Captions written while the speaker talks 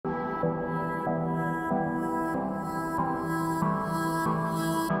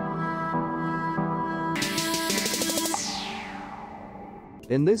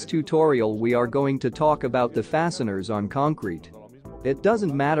In this tutorial we are going to talk about the fasteners on concrete. It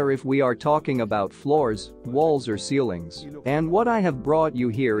doesn't matter if we are talking about floors, walls or ceilings. And what I have brought you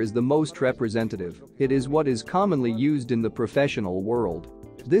here is the most representative. It is what is commonly used in the professional world.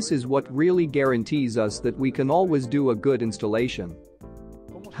 This is what really guarantees us that we can always do a good installation.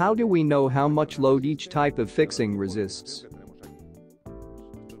 How do we know how much load each type of fixing resists?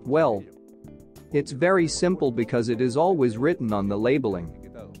 Well, it's very simple because it is always written on the labeling.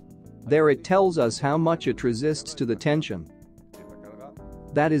 There it tells us how much it resists to the tension.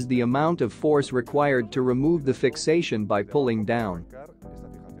 That is the amount of force required to remove the fixation by pulling down.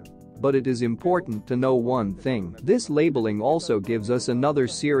 But it is important to know one thing. This labeling also gives us another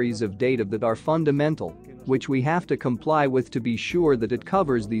series of data that are fundamental, which we have to comply with to be sure that it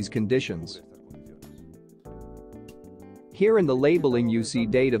covers these conditions. Here in the labeling you see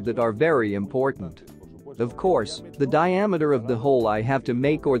data that are very important. Of course, the diameter of the hole I have to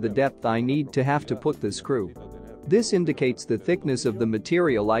make or the depth I need to have to put the screw. This indicates the thickness of the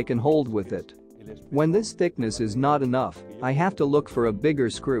material I can hold with it. When this thickness is not enough, I have to look for a bigger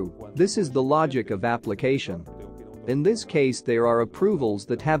screw. This is the logic of application. In this case there are approvals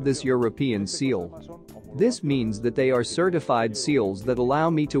that have this European seal. This means that they are certified seals that allow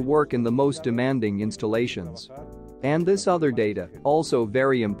me to work in the most demanding installations. And this other data, also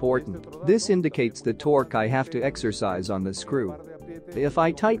very important, this indicates the torque I have to exercise on the screw. If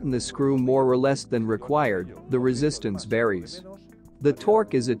I tighten the screw more or less than required, the resistance varies. The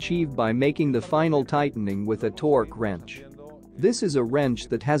torque is achieved by making the final tightening with a torque wrench. This is a wrench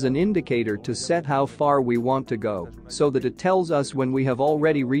that has an indicator to set how far we want to go, so that it tells us when we have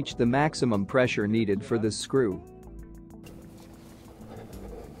already reached the maximum pressure needed for the screw.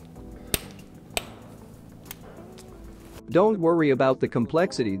 Don't worry about the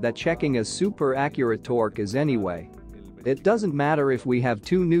complexity that checking a super accurate torque is anyway. It doesn't matter if we have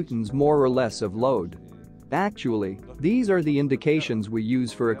 2 newtons more or less of load. Actually, these are the indications we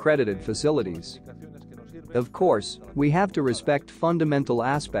use for accredited facilities. Of course, we have to respect fundamental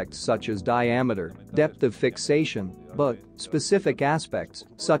aspects such as diameter, depth of fixation, but specific aspects,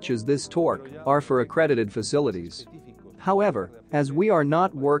 such as this torque, are for accredited facilities. However, as we are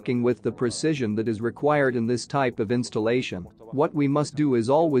not working with the precision that is required in this type of installation, what we must do is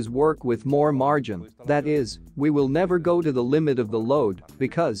always work with more margin, that is, we will never go to the limit of the load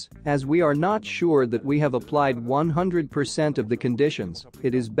because, as we are not sure that we have applied 100% of the conditions,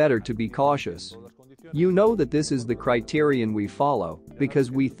 it is better to be cautious. You know that this is the criterion we follow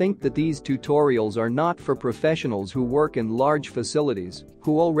because we think that these tutorials are not for professionals who work in large facilities,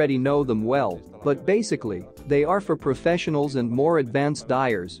 who already know them well, but basically, they are for professionals and more advanced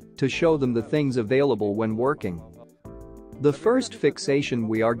dyers to show them the things available when working. The first fixation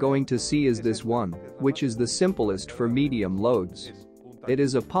we are going to see is this one, which is the simplest for medium loads. It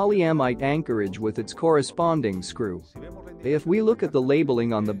is a polyamide anchorage with its corresponding screw. If we look at the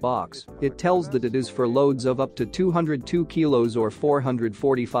labeling on the box, it tells that it is for loads of up to 202 kilos or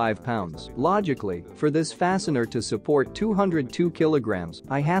 445 pounds. Logically, for this fastener to support 202 kilograms,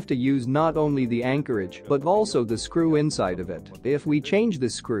 I have to use not only the anchorage but also the screw inside of it. If we change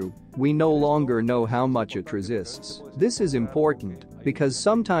the screw, we no longer know how much it resists. This is important because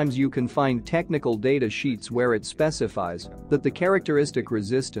sometimes you can find technical data sheets where it specifies that the characteristic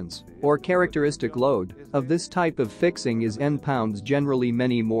resistance or characteristic load of this type of fixing is N pounds, generally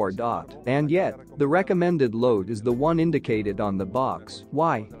many more. And yet, the recommended load is the one indicated on the box.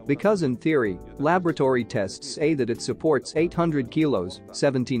 Why? Because in theory, laboratory tests say that it supports 800 kilos,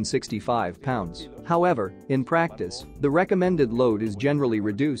 1765 pounds. However, in practice, the recommended load is generally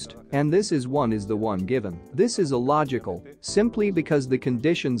reduced, and this is the one given. This is illogical, simply because the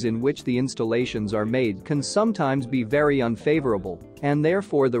conditions in which the installations are made can sometimes be very unfavorable, and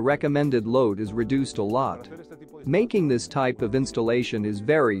therefore the recommended load is reduced a lot. Making this type of installation is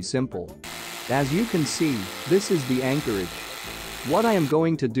very simple. As you can see, this is the anchorage. What I am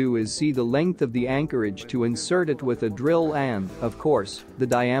going to do is see the length of the anchorage to insert it with a drill and, of course, the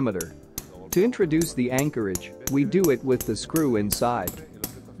diameter. To introduce the anchorage, we do it with the screw inside.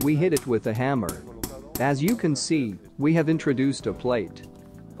 We hit it with a hammer. As you can see, we have introduced a plate.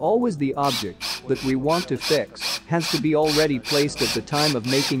 Always the object that we want to fix has to be already placed at the time of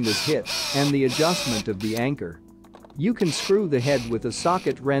making this hit and the adjustment of the anchor. You can screw the head with a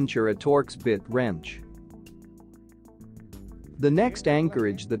socket wrench or a Torx bit wrench. The next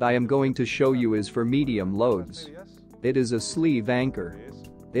anchorage that I am going to show you is for medium loads. It is a sleeve anchor.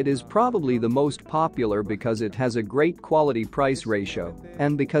 It is probably the most popular because it has a great quality-price ratio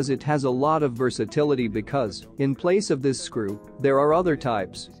and because it has a lot of versatility because, in place of this screw, there are other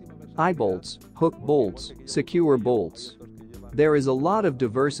types: eye bolts, hook bolts, secure bolts. There is a lot of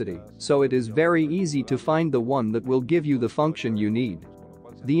diversity, so it is very easy to find the one that will give you the function you need.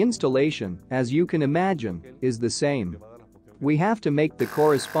 The installation, as you can imagine, is the same. We have to make the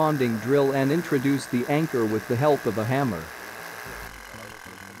corresponding drill and introduce the anchor with the help of a hammer.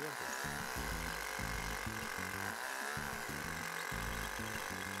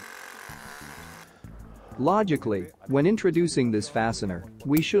 Logically, when introducing this fastener,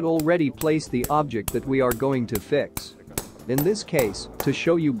 we should already place the object that we are going to fix. In this case, to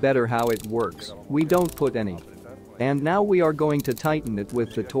show you better how it works, we don't put any. And now we are going to tighten it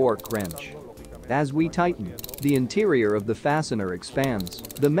with the torque wrench. As we tighten, the interior of the fastener expands.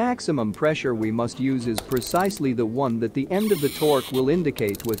 The maximum pressure we must use is precisely the one that the end of the torque will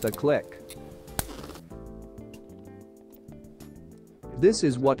indicate with a click. This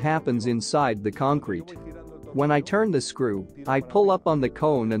is what happens inside the concrete. When I turn the screw, I pull up on the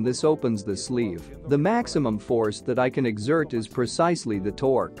cone and this opens the sleeve. The maximum force that I can exert is precisely the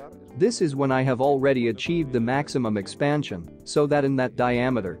torque. This is when I have already achieved the maximum expansion, so that in that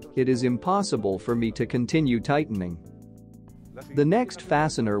diameter, it is impossible for me to continue tightening. The next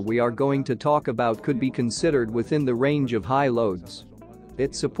fastener we are going to talk about could be considered within the range of high loads.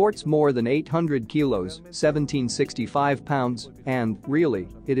 It supports more than 800 kilos, 1765 pounds, and, really,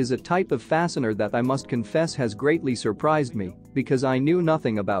 it is a type of fastener that I must confess has greatly surprised me, because I knew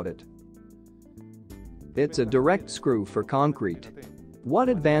nothing about it. It's a direct screw for concrete. What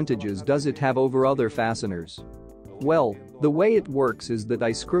advantages does it have over other fasteners? Well, the way it works is that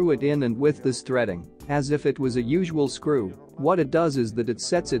I screw it in and with this threading, as if it was a usual screw, what it does is that it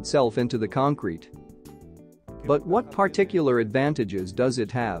sets itself into the concrete. But what particular advantages does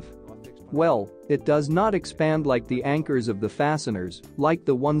it have? Well, it does not expand like the anchors of the fasteners, like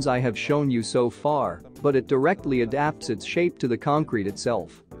the ones I have shown you so far, but it directly adapts its shape to the concrete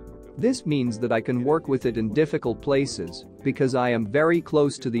itself. This means that I can work with it in difficult places, because I am very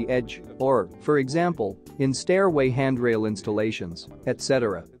close to the edge, or, for example, in stairway handrail installations,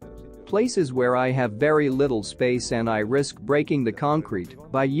 etc. Places where I have very little space and I risk breaking the concrete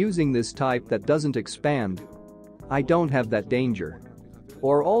by using this type that doesn't expand. I don't have that danger.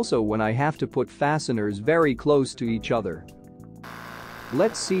 Or also when I have to put fasteners very close to each other.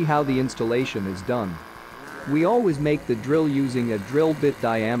 Let's see how the installation is done. We always make the drill using a drill bit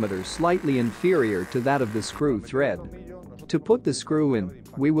diameter slightly inferior to that of the screw thread. To put the screw in,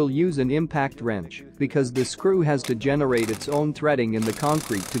 we will use an impact wrench because the screw has to generate its own threading in the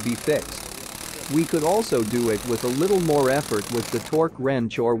concrete to be fixed. We could also do it with a little more effort with the torque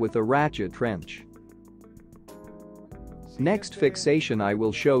wrench or with a ratchet wrench. Next fixation I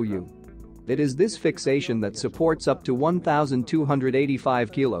will show you. It is this fixation that supports up to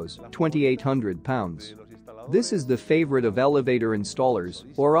 1,285 kilos, 2,800 pounds. This is the favorite of elevator installers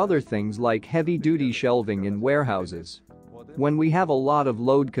or other things like heavy-duty shelving in warehouses. When we have a lot of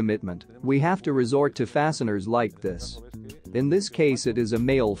load commitment, we have to resort to fasteners like this. In this case it is a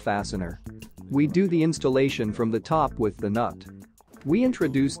male fastener. We do the installation from the top with the nut. We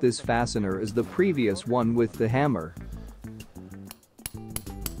introduce this fastener as the previous one with the hammer.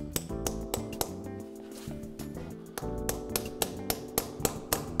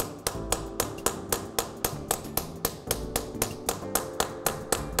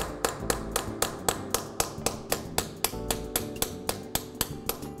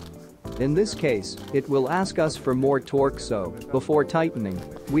 In this case, it will ask us for more torque, so, before tightening,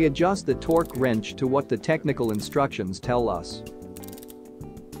 we adjust the torque wrench to what the technical instructions tell us.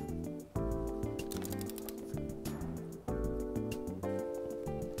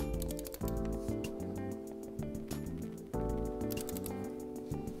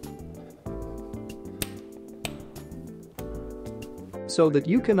 So that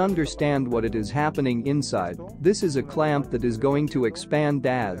you can understand what it is happening inside, this is a clamp that is going to expand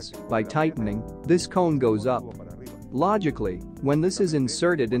as, by tightening, this cone goes up. Logically, when this is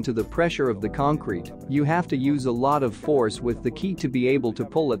inserted into the pressure of the concrete, you have to use a lot of force with the key to be able to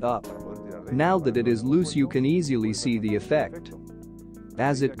pull it up. Now that it is loose you can easily see the effect.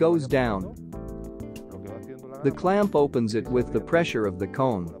 As it goes down, the clamp opens it with the pressure of the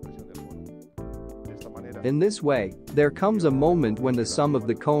cone. In this way, there comes a moment when the sum of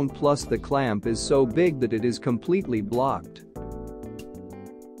the cone plus the clamp is so big that it is completely blocked.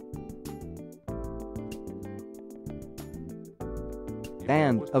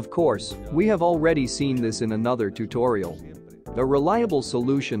 And, of course, we have already seen this in another tutorial. A reliable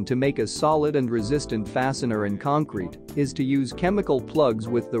solution to make a solid and resistant fastener in concrete is to use chemical plugs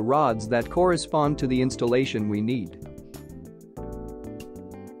with the rods that correspond to the installation we need.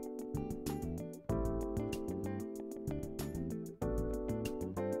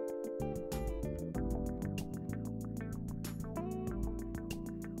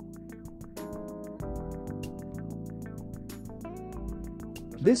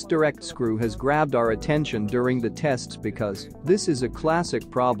 This direct screw has grabbed our attention during the tests because this is a classic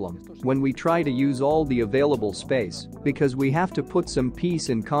problem when we try to use all the available space because we have to put some piece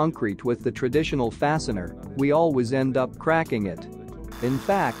in concrete with the traditional fastener, we always end up cracking it. In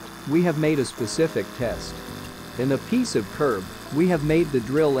fact, we have made a specific test. In a piece of curb, we have made the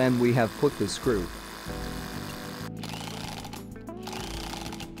drill and we have put the screw.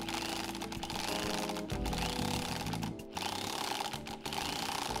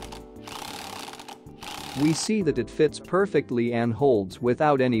 We see that it fits perfectly and holds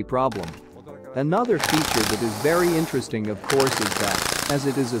without any problem. Another feature that is very interesting of course is that, as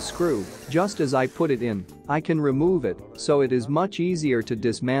it is a screw, just as I put it in, I can remove it, so it is much easier to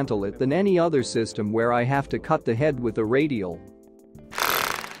dismantle it than any other system where I have to cut the head with a radial.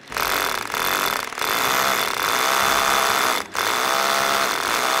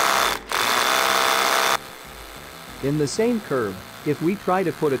 In the same curve, if we try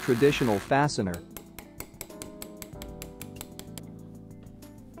to put a traditional fastener,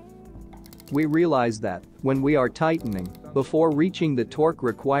 we realize that, when we are tightening, before reaching the torque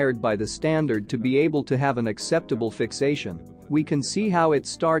required by the standard to be able to have an acceptable fixation, we can see how it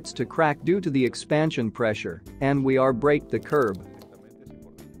starts to crack due to the expansion pressure, and we are break the curb.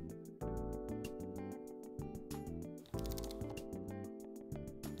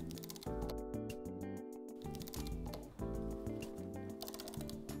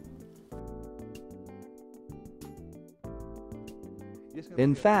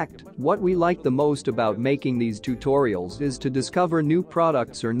 In fact, what we like the most about making these tutorials is to discover new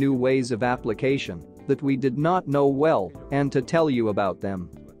products or new ways of application that we did not know well and to tell you about them.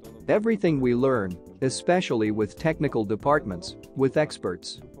 Everything we learn, especially with technical departments, with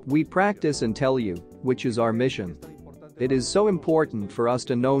experts, we practice and tell you, which is our mission. It is so important for us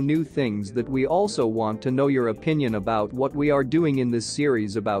to know new things that we also want to know your opinion about what we are doing in this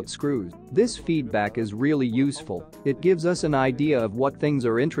series about screws. This feedback is really useful. It gives us an idea of what things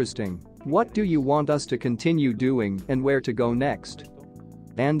are interesting, what do you want us to continue doing and where to go next.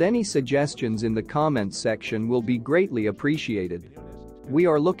 And any suggestions in the comments section will be greatly appreciated. We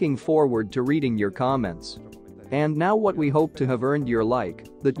are looking forward to reading your comments. And now what we hope to have earned your like,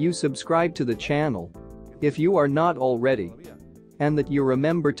 that you subscribe to the channel if you are not already, and that you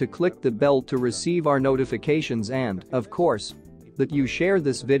remember to click the bell to receive our notifications and, of course, that you share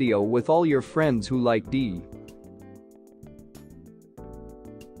this video with all your friends who like D.